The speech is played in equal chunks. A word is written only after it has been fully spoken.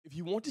If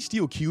you want to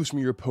steal cues from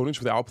your opponents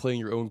without playing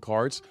your own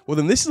cards, well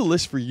then this is the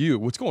list for you.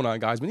 What's going on,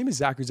 guys? My name is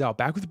Zach Rizal,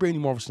 back with a brand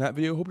new Marvel Snap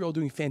video. Hope you're all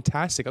doing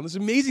fantastic. On this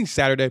amazing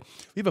Saturday,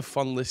 we have a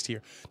fun list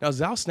here. Now,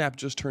 Zal Snap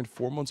just turned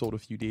 4 months old a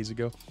few days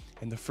ago,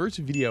 and the first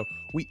video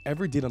we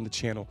ever did on the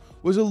channel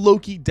was a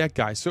Loki deck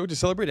guide. So to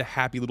celebrate a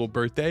happy little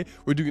birthday,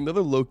 we're doing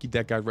another Loki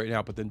deck guide right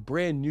now, but then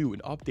brand new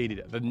and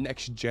updated, the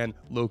next gen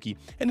Loki.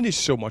 And it is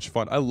so much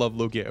fun. I love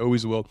Loki, I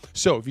always will.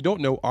 So if you don't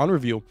know, on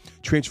reveal,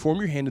 transform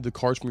your hand into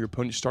cards from your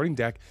opponent's starting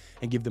deck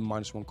and give them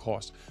 -1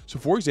 cost. So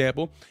for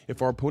example,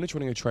 if our opponent's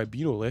running a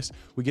Tribunal list,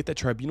 we get that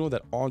Tribunal,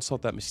 that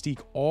Onslaught, that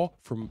Mystique, all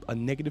from a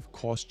negative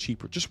cost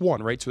cheaper. Just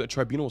one, right? So that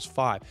Tribunal is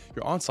 5,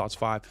 your Onslaught's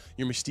 5,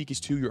 your Mystique is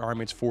 2, your Iron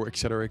Man's 4,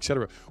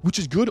 etc., which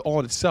is good all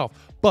in itself.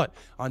 But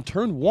on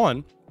turn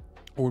 1,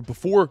 or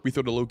before we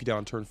throw the Loki down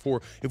on turn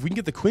 4, if we can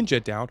get the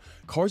Quinjet down,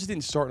 cards that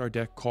didn't start in our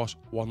deck cost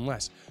 1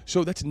 less.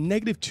 So that's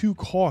 -2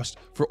 cost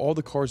for all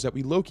the cards that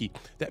we Loki.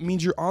 That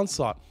means your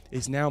Onslaught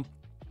is now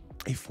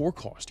a 4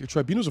 cost, your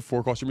Tribunal's a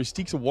 4 cost, your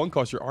Mystique's a 1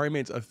 cost, your Iron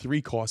Man's a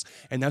 3 cost,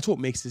 and that's what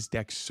makes this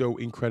deck so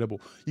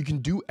incredible. You can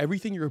do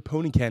everything your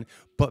opponent can,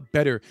 but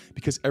better,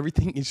 because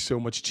everything is so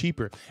much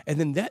cheaper. And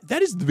then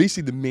that is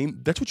basically the main,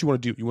 that's what you want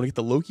to do. You want to get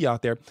the Loki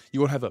out there, you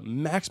want to have a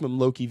maximum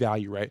Loki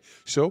value, right?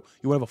 So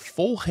you want to have a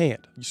full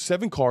hand,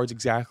 7 cards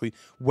exactly,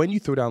 when you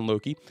throw down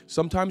Loki.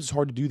 Sometimes it's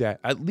hard to do that,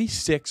 at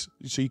least 6,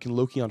 so you can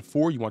Loki on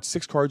 4. You want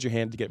 6 cards in your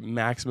hand to get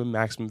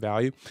maximum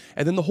value,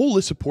 and then the whole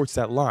list supports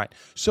that line.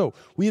 So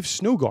we have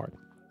Snowguard,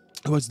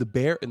 who has the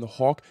Bear and the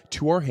Hawk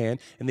to our hand,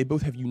 and they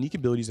both have unique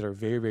abilities that are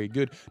very, very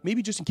good.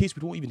 Maybe just in case we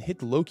don't even hit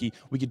the Loki,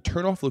 we can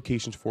turn off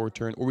locations for a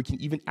turn, or we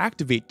can even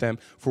activate them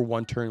for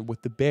 1 turn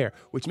with the Bear,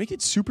 which makes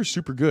it super,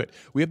 super good.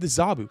 We have the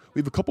Zabu. We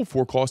have a couple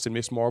 4 costs in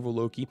Miss Marvel,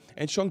 Loki,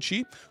 and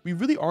Shang-Chi. We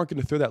really aren't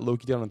going to throw that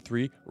Loki down on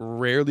 3.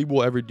 Rarely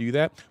will ever do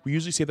that. We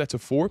usually save that to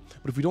 4,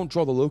 but if we don't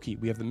draw the Loki,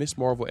 we have the Miss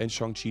Marvel and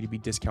Shang-Chi to be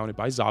discounted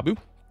by Zabu.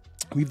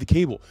 We have the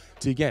Cable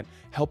to, again,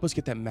 help us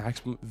get that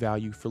maximum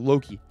value for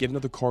Loki. Get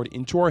another card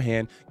into our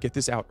hand, get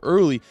this out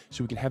early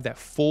so we can have that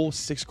full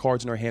 6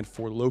 cards in our hand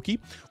for Loki.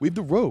 We have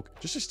the Rogue,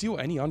 just to steal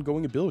any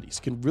ongoing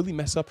abilities. Can really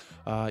mess up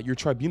your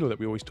Tribunal that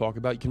we always talk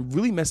about. You can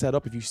really mess that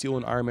up if you steal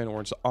an Iron Man or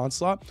an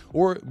Onslaught,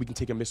 or we can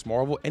take a Miss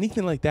Marvel,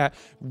 anything like that.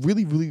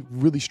 Really, really,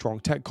 really strong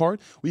tech card.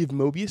 We have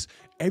Mobius.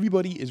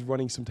 Everybody is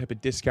running some type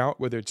of discount,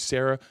 whether it's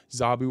Sarah,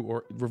 Zabu,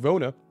 or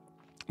Ravonna.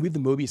 We have the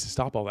Mobius to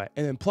stop all that.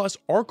 And then plus,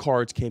 our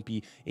cards can't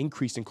be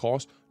increased in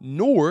cost,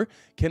 nor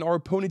can our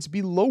opponents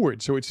be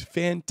lowered. So it's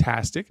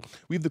fantastic.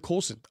 We have the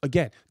Coulson,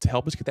 again, to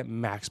help us get that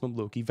maximum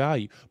Loki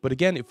value. But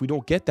again, if we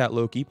don't get that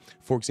Loki,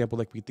 for example,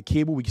 like we get the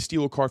Cable, we can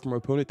steal a card from our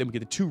opponent, then we get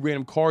the 2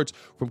 random cards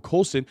from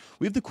Coulson.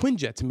 We have the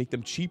Quinjet to make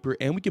them cheaper,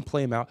 and we can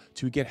play them out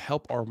to, again,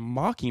 help our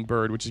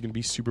Mockingbird, which is going to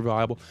be super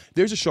valuable.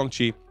 There's a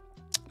Shang-Chi.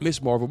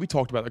 Miss Marvel, we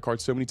talked about that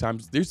card so many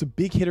times. There's the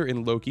big hitter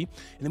in Loki,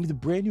 and then we have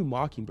the brand new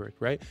Mockingbird,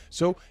 right?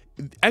 So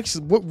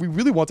actually, what we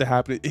really want to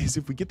happen is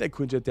if we get that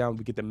Quinjet down,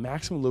 we get the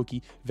maximum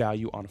Loki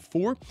value on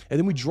 4, and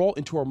then we draw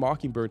into our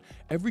Mockingbird.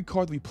 Every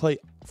card that we play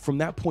from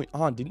that point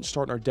on didn't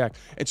start in our deck,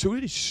 and so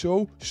it is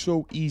so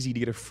easy to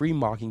get a free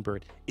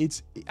Mockingbird.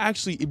 It's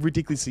actually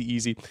ridiculously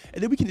easy,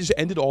 and then we can just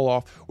end it all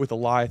off with a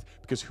Lithe,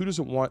 because who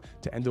doesn't want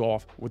to end it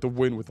off with a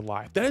win with a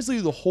Lithe? That is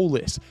literally the whole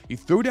list. You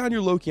throw down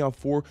your Loki on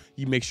 4,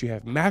 you make sure you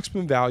have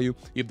maximum value,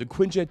 you have the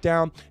Quinjet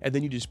down, and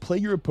then you just play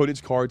your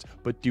opponent's cards,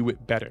 but do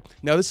it better.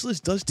 Now, this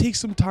list does take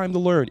some time to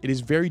learn. It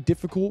is very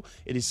difficult.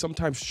 It is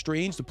sometimes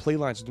strange. The play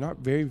lines are not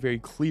very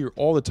clear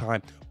all the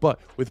time, but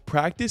with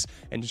practice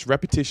and just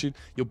repetition,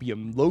 you'll be a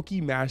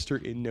Loki master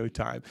in no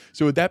time.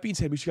 So with that being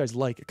said, make sure you guys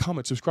like,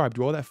 comment, subscribe,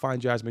 do all that fine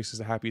jazz, makes us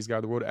the happiest guy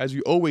in the world, as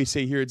we always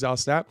say here at Zal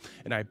Snap,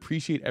 and I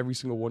appreciate every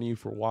single one of you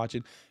for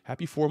watching.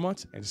 Happy 4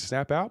 months, and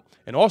snap out,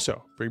 and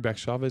also bring back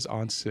Chavez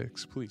on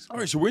 6, please. All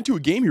right, so we're into a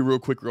game here real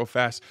quick, real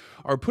fast.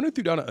 Our opponent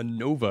threw down a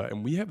Nova,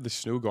 and we have the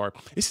Snowguard.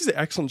 This is an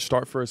excellent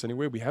start for us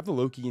anyway. We have the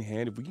Loki in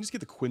hand. If we can just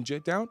get the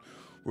Quinjet down,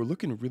 we're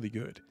looking really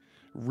good.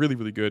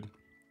 Really good.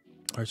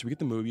 All right, so we get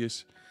the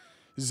Mobius.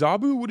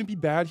 Zabu wouldn't be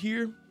bad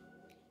here,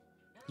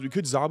 because we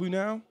could Zabu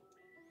now.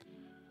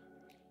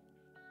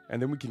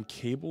 And then we can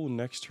Cable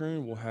next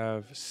turn. We'll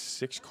have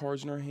 6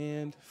 cards in our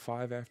hand,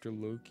 5 after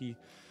Loki.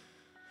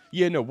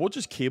 Yeah, no, we'll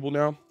just Cable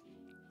now.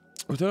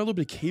 Without a little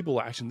bit of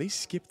Cable action, they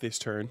skip this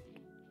turn.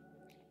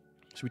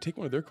 So we take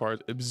one of their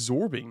cards.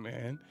 Absorbing,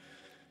 man.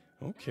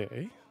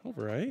 Okay, all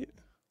right.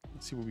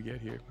 Let's see what we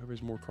get here.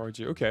 There's more cards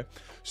here. Okay,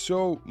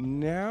 so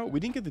now we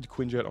didn't get the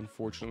Quinjet,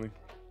 unfortunately,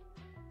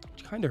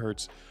 which kind of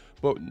hurts.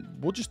 But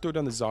we'll just throw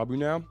down the Zabu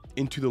now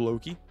into the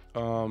Loki.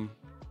 And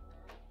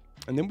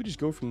then we just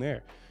go from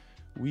there.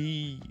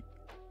 We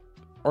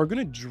are going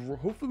to draw.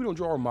 Hopefully we don't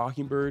draw our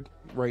Mockingbird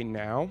right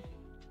now.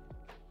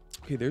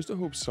 Okay, there's the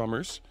Hope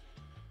Summers.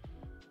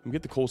 We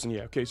get the Coulson.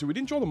 Yeah, okay, so we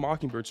didn't draw the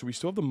Mockingbird, so we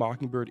still have the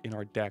Mockingbird in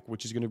our deck,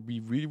 which is going to be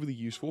really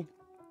useful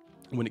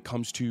when it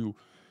comes to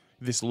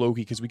this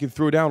Loki, because we can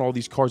throw down all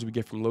these cards we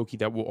get from Loki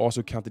that will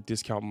also count the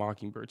discount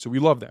Mockingbird. So we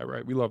love that,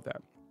 right? We love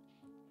that.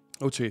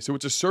 Okay, so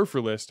it's a Surfer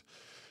list.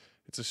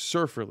 It's a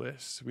Surfer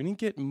list. We didn't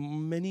get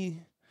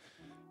many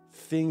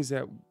things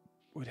that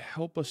would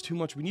help us too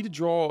much. We need to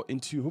draw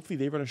into, hopefully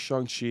they run a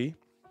Shang-Chi.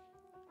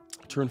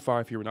 Turn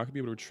 5 here. We're not going to be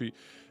able to retreat.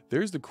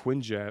 There's the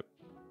Quinjet.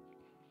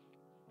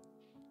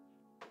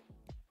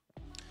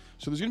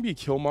 So there's going to be a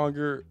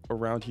Killmonger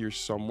around here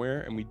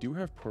somewhere, and we do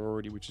have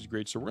priority, which is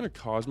great. So we're going to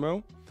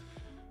Cosmo.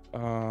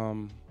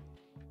 And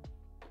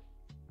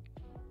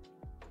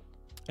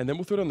then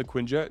we'll throw down the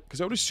Quinjet,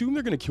 because I would assume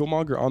they're going to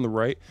Killmonger on the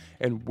right,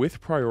 and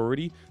with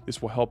priority,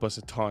 this will help us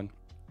a ton.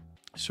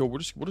 So we're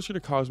just going to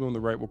Cosmo on the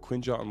right, we'll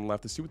Quinjet on the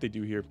left. Let's see what they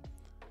do here.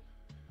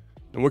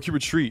 And Loki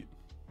retreat.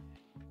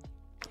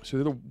 So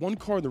they're the one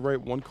card on the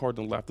right, one card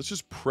on the left. Let's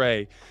just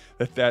pray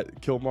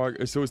that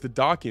Killmonger. So it's the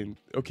Dockin.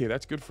 Okay,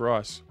 that's good for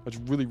us. That's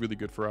really, really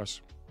good for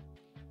us.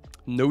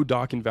 No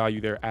Dockin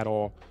value there at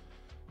all.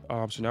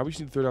 So now we just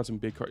need to throw down some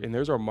big cards. And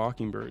there's our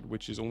Mockingbird,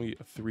 which is only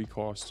a 3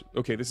 cost.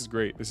 Okay, this is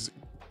great. This is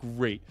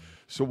great.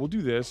 So we'll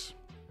do this.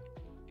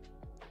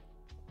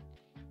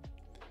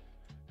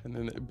 And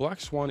then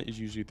Black Swan is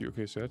usually 3.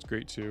 Okay, so that's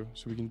great too.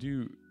 So we can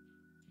do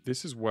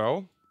this as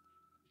well.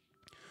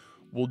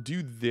 We'll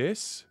do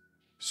this.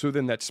 So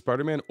then that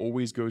Spider-Man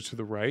always goes to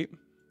the right.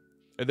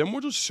 And then we'll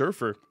just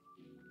Surfer.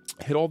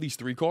 Hit all these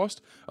 3 cost.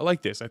 I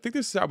like this. I think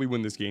this is how we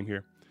win this game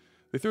here.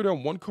 They throw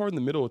down 1 card in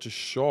the middle, which is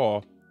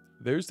Shaw.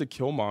 There's the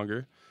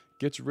Killmonger.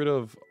 Gets rid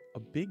of a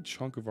big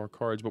chunk of our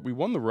cards. But we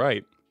won the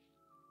right.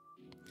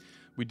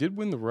 We did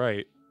win the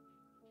right.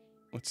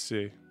 Let's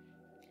see.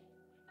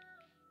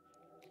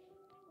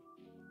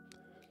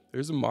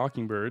 There's a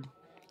Mockingbird.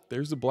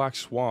 There's the Black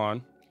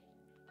Swan.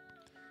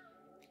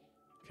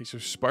 Okay, so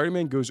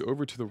Spider-Man goes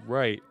over to the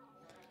right.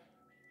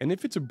 And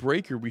if it's a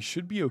breaker, we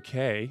should be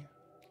okay.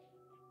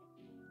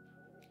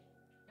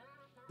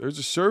 There's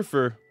a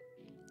Surfer.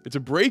 It's a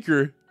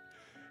breaker.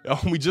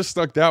 Oh, we just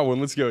stuck that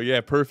one. Let's go.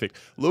 Yeah, perfect.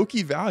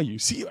 Loki value.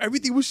 See,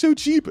 everything was so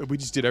cheap. We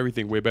just did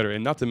everything way better.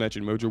 And not to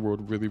mention, Mojo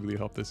World really, really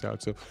helped us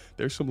out. So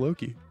there's some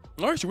Loki.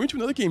 All right, so we're into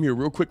another game here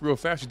real quick, real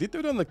fast. We did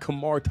throw down the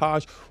Kamar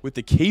Taj with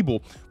the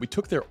Cable. We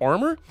took their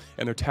armor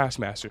and their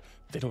Taskmaster.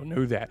 They don't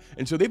know that.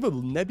 And so they have a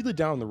Nebula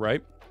down on the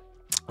right.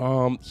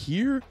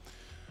 Here,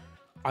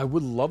 I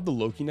would love the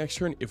Loki next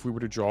turn if we were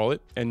to draw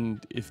it.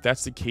 And if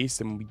that's the case,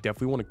 then we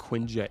definitely want to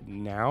Quinjet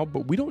now.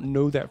 But we don't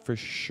know that for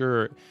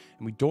sure.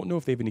 And we don't know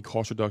if they have any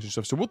cost reduction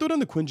stuff. So we'll throw down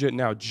the Quinjet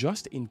now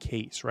just in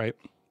case, right?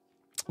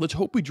 Let's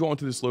hope we draw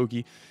into this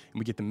Loki and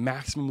we get the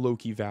maximum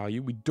Loki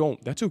value. We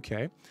don't. That's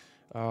okay.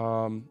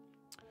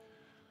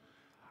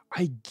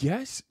 I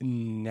guess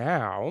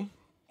now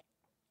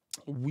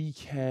we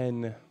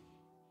can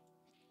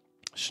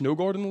Snow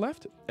Guard on the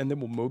left, and then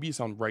we'll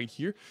Mobius on right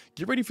here.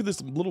 Get ready for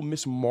this little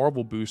Miss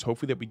Marvel boost.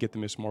 Hopefully that we get the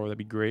Miss Marvel. That'd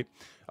be great.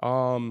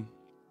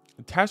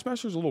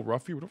 Taskmaster is a little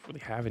rough here. We don't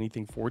really have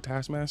anything for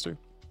Taskmaster.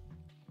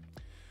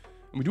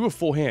 And we do a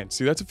full hand.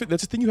 See, that's a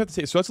thing you have to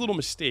say. So that's a little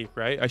mistake,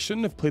 right? I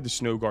shouldn't have played the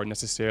Snow Guard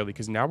necessarily,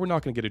 because now we're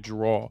not going to get a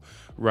draw,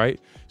 right?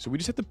 So we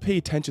just have to pay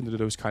attention to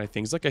those kind of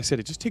things. Like I said,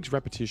 it just takes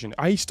repetition.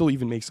 I still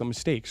even make some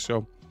mistakes.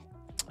 So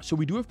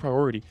we do have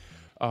priority,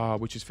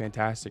 which is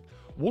fantastic.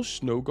 We'll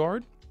Snow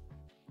Guard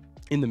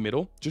in the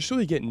middle, just so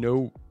they get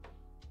no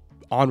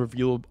on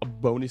reveal a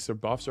bonus or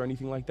buffs or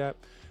anything like that.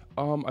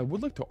 I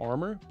would like to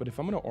armor, but if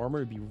I'm going to armor,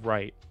 it'd be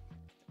right.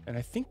 And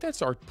I think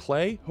that's our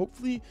play.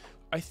 Hopefully,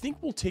 I think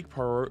we'll take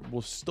priority.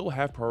 We'll still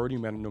have priority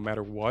no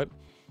matter what,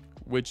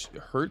 which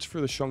hurts for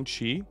the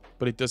Shang-Chi,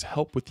 but it does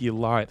help with the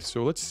Alliance.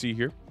 So let's see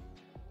here.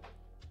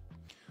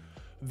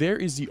 There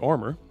is the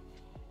armor.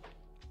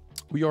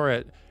 We are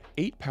at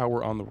 8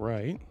 power on the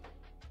right.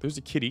 There's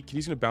the Kitty.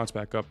 Kitty's going to bounce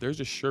back up. There's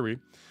the Shuri.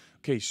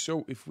 Okay,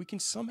 so if we can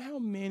somehow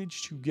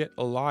manage to get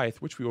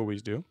Alliance, which we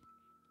always do.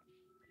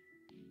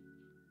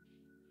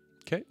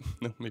 Okay,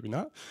 no, maybe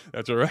not.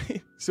 That's all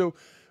right. So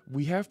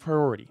we have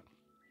priority.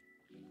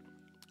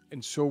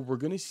 And so we're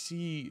going to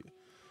see,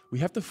 we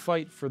have to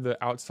fight for the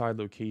outside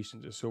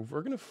locations. So if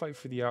we're going to fight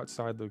for the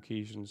outside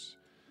locations,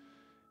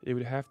 it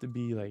would have to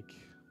be like,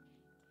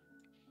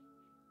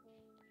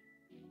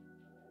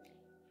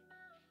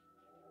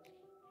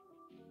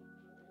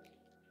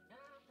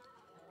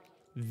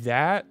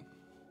 that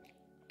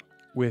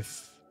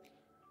with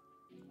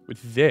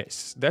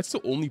this. That's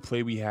the only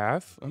play we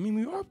have. I mean,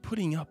 we are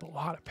putting up a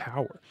lot of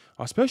power,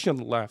 especially on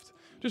the left.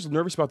 Just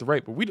nervous about the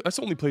right, but that's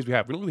the only plays we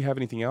have. We don't really have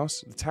anything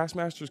else. The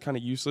Taskmaster is kind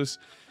of useless.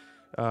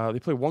 They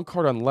play 1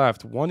 card on the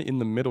left, 1 in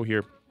the middle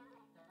here.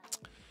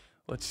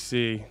 Let's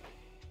see.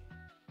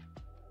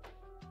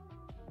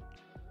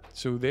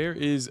 So there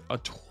is a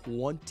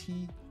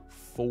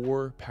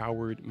 24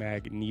 powered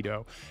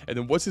Magneto. And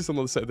then what's this on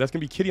the side? That's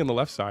going to be Kitty on the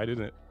left side,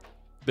 isn't it?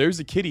 There's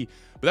the Kitty,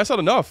 but that's not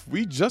enough.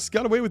 We just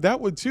got away with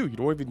that one too. You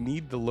don't even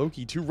need the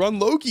Loki to run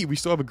Loki. We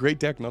still have a great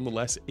deck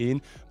nonetheless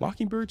in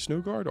Mockingbird,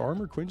 Snow Guard,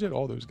 Armor, Quinjet,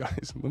 all those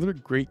guys. Another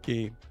great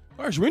game.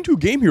 All right, so we're into a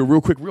game here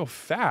real quick, real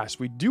fast.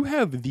 We do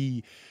have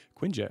the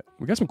Quinjet.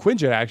 We got some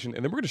Quinjet action,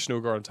 and then we're going to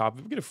Snow Guard on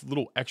top. We get a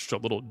little extra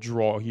little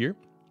draw here.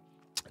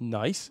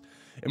 Nice.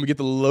 And we get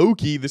the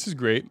Loki. This is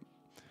great.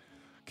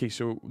 Okay,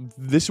 so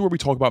this is where we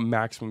talk about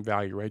maximum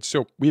value, right?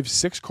 So we have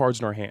 6 cards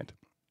in our hand.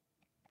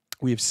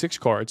 We have 6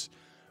 cards.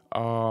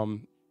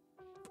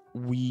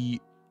 We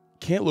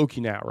can't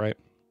Loki now, right?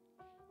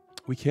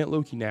 We can't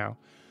Loki now.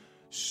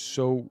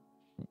 So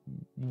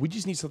we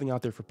just need something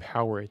out there for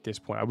power at this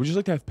point. I would just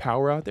like to have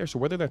power out there. So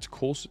whether that's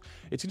Coulson,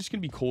 it's just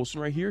going to be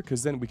Coulson right here,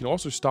 because then we can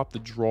also stop the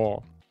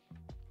draw,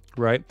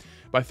 right?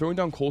 By throwing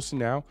down Coulson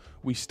now,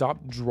 we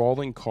stop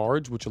drawing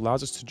cards, which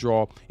allows us to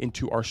draw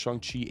into our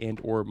Shang-Chi and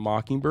or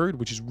Mockingbird,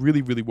 which is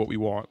really, really what we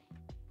want.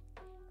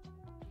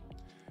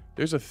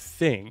 There's a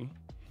thing.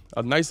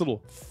 A nice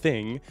little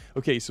thing.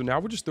 Okay, so now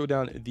we'll just throw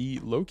down the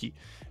Loki.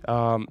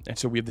 And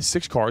so we have the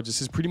 6 cards.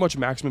 This is pretty much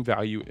maximum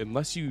value.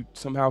 Unless you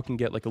somehow can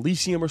get like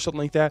Elysium or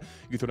something like that,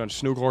 you can throw down a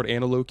Snow Guard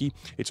and a Loki.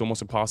 It's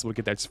almost impossible to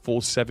get that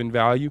full 7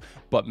 value.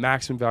 But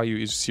maximum value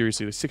is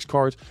seriously the 6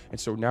 cards. And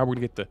so now we're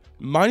going to get the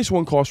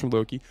 -1 cost from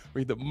Loki.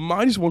 We're going to get the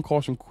 -1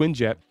 cost from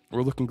Quinjet.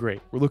 We're looking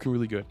great. We're looking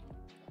really good.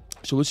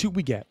 So let's see what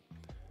we get.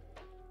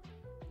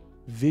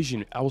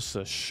 Vision,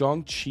 Elsa,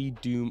 Shang-Chi,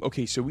 Doom.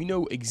 Okay, so we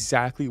know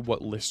exactly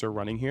what lists are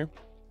running here.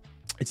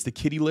 It's the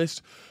kitty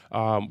list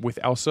with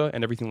Elsa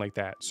and everything like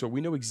that. So we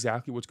know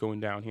exactly what's going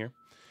down here.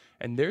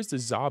 And there's the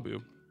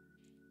Zabu.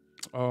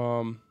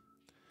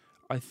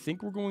 I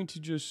think we're going to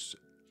just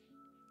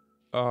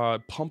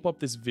pump up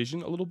this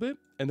Vision a little bit,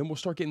 and then we'll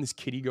start getting this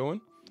kitty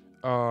going.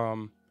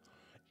 And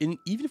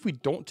even if we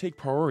don't take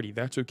priority,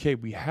 that's okay.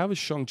 We have a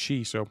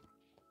Shang-Chi, so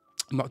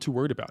I'm not too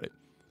worried about it.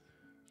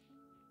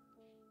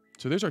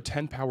 So there's our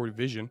 10 powered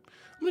Vision.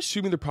 I'm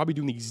assuming they're probably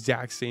doing the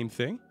exact same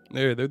thing.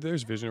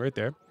 There's Vision right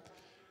there.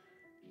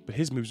 But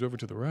his moves over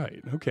to the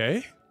right.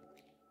 Okay.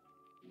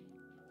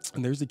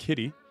 And there's the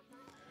kitty.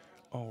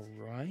 All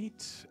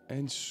right.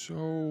 And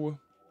so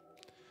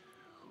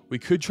we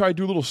could try to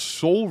do a little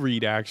soul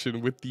read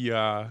action with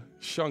the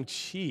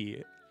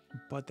Shang-Chi.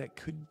 But that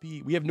could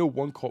be... We have no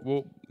 1 call.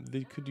 Well,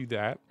 they could do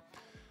that.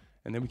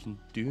 And then we can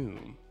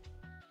Doom.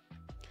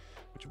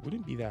 Which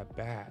wouldn't be that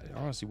bad. It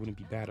honestly wouldn't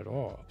be bad at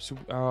all. So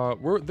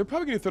they're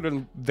probably going to throw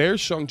in their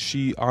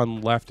Shang-Chi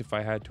on left, if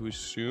I had to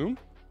assume.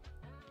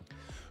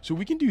 So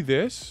we can do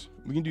this.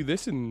 We can do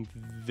this and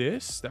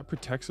this. That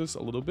protects us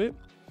a little bit.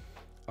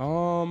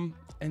 And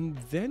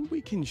then we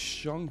can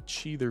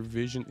Shang-Chi their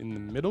Vision in the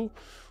middle.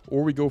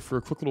 Or we go for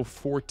a quick little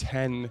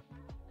 410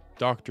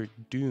 Doctor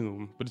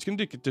Doom. But it's going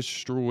to get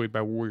destroyed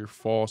by Warrior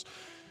Falls.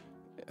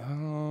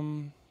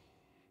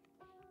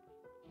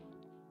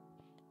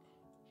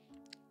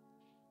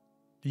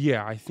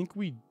 Yeah, I think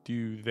we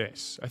do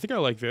this. I think I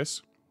like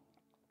this.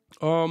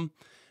 And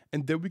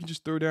then we can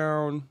just throw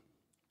down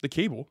the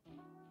Cable.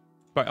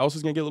 But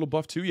Elsa's going to get a little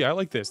buff too. Yeah, I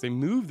like this. They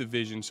moved the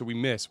Vision, so we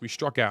missed. We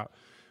struck out.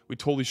 We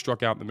totally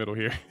struck out in the middle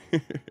here.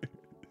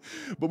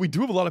 But we do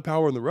have a lot of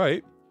power on the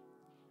right.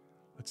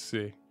 Let's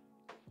see.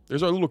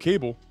 There's our little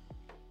Cable.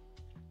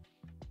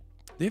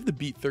 They have the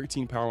beat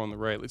 13 power on the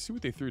right. Let's see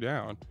what they threw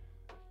down.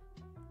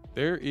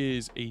 There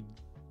is a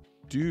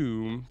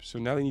Doom. So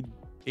now they need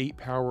 8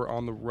 power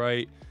on the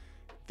right.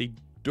 They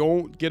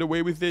don't get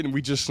away with it, and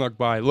we just snuck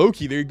by.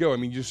 Loki, there you go. I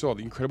mean, you just saw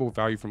the incredible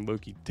value from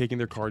Loki. Taking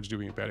their cards,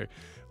 doing it better.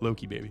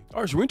 Loki, baby.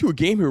 All right, so we're into a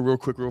game here real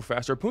quick, real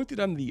fast. Our opponent threw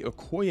down the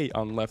Okoye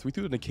on left. We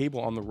threw down the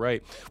Cable on the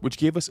right, which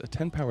gave us a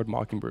 10-powered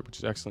Mockingbird, which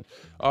is excellent.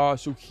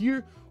 So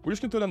here, we're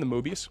just going to throw down the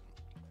Mobius.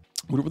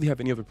 We don't really have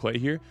any other play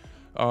here.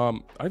 I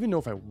don't even know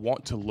if I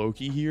want to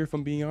Loki here, if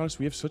I'm being honest.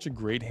 We have such a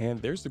great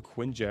hand. There's the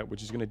Quinjet,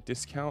 which is going to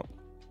discount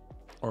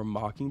our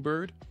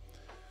Mockingbird.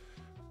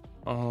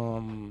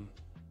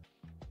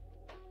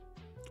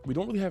 We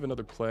don't really have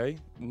another play.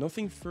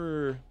 Nothing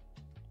for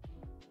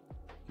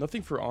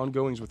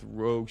ongoings with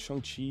Rogue,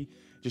 Shang-Chi,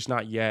 just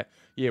not yet.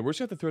 Yeah, we're just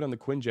going to have to throw down the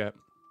Quinjet.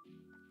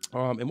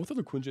 And we'll throw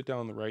the Quinjet down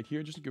on the right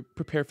here, just to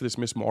prepare for this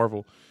Miss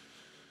Marvel.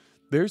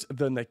 There's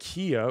the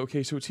Nakia.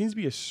 Okay, so it seems to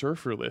be a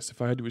Surfer list,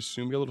 if I had to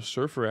assume. We got a little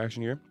Surfer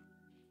action here.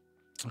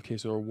 Okay,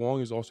 so our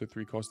Wong is also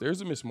 3 cost. There's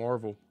the Miss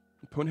Marvel.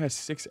 Opponent has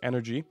 6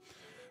 energy.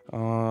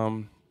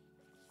 So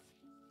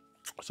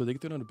they can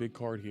throw down a big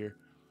card here.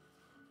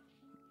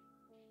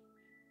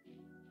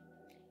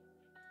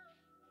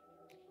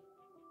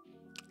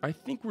 I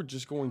think we're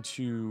just going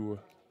to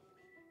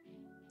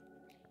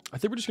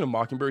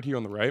Mockingbird here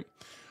on the right.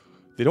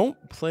 They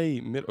don't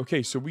play mid.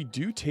 Okay, so we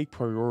do take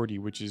priority,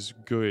 which is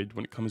good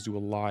when it comes to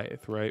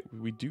Goliath, right?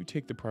 We do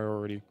take the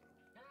priority.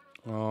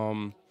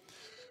 We're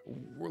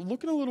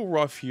looking a little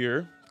rough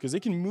here because they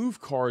can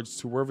move cards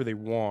to wherever they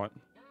want.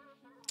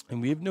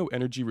 And we have no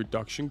energy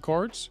reduction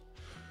cards.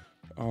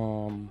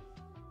 And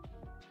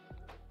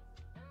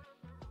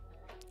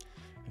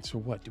so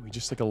what? Do we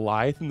just like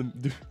Goliath in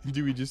the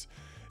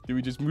do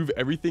we just move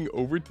everything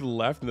over to the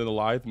left and then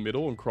Goliath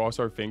middle and cross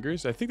our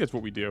fingers? I think that's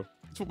what we do.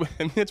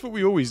 That's what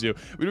we always do.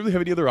 We don't really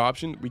have any other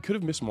option. We could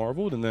have Miss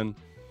Marveled and then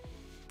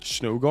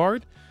Snow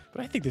Guard,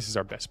 but I think this is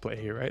our best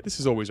play here, right? This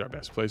is always our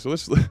best play. So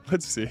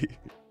let's see.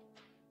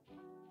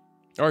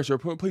 All right, so our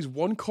opponent plays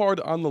 1 card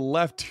on the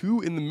left,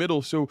 2 in the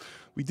middle. So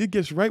we did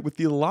guess right with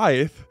the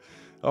Goliath.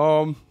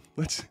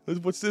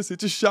 What's this?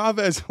 It's a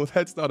Chavez. Well,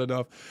 that's not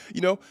enough.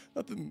 You know,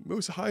 not the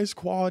most highest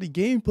quality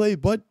gameplay,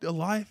 but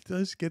Goliath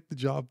does get the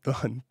job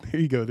done. There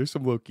you go. There's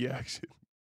some Loki action.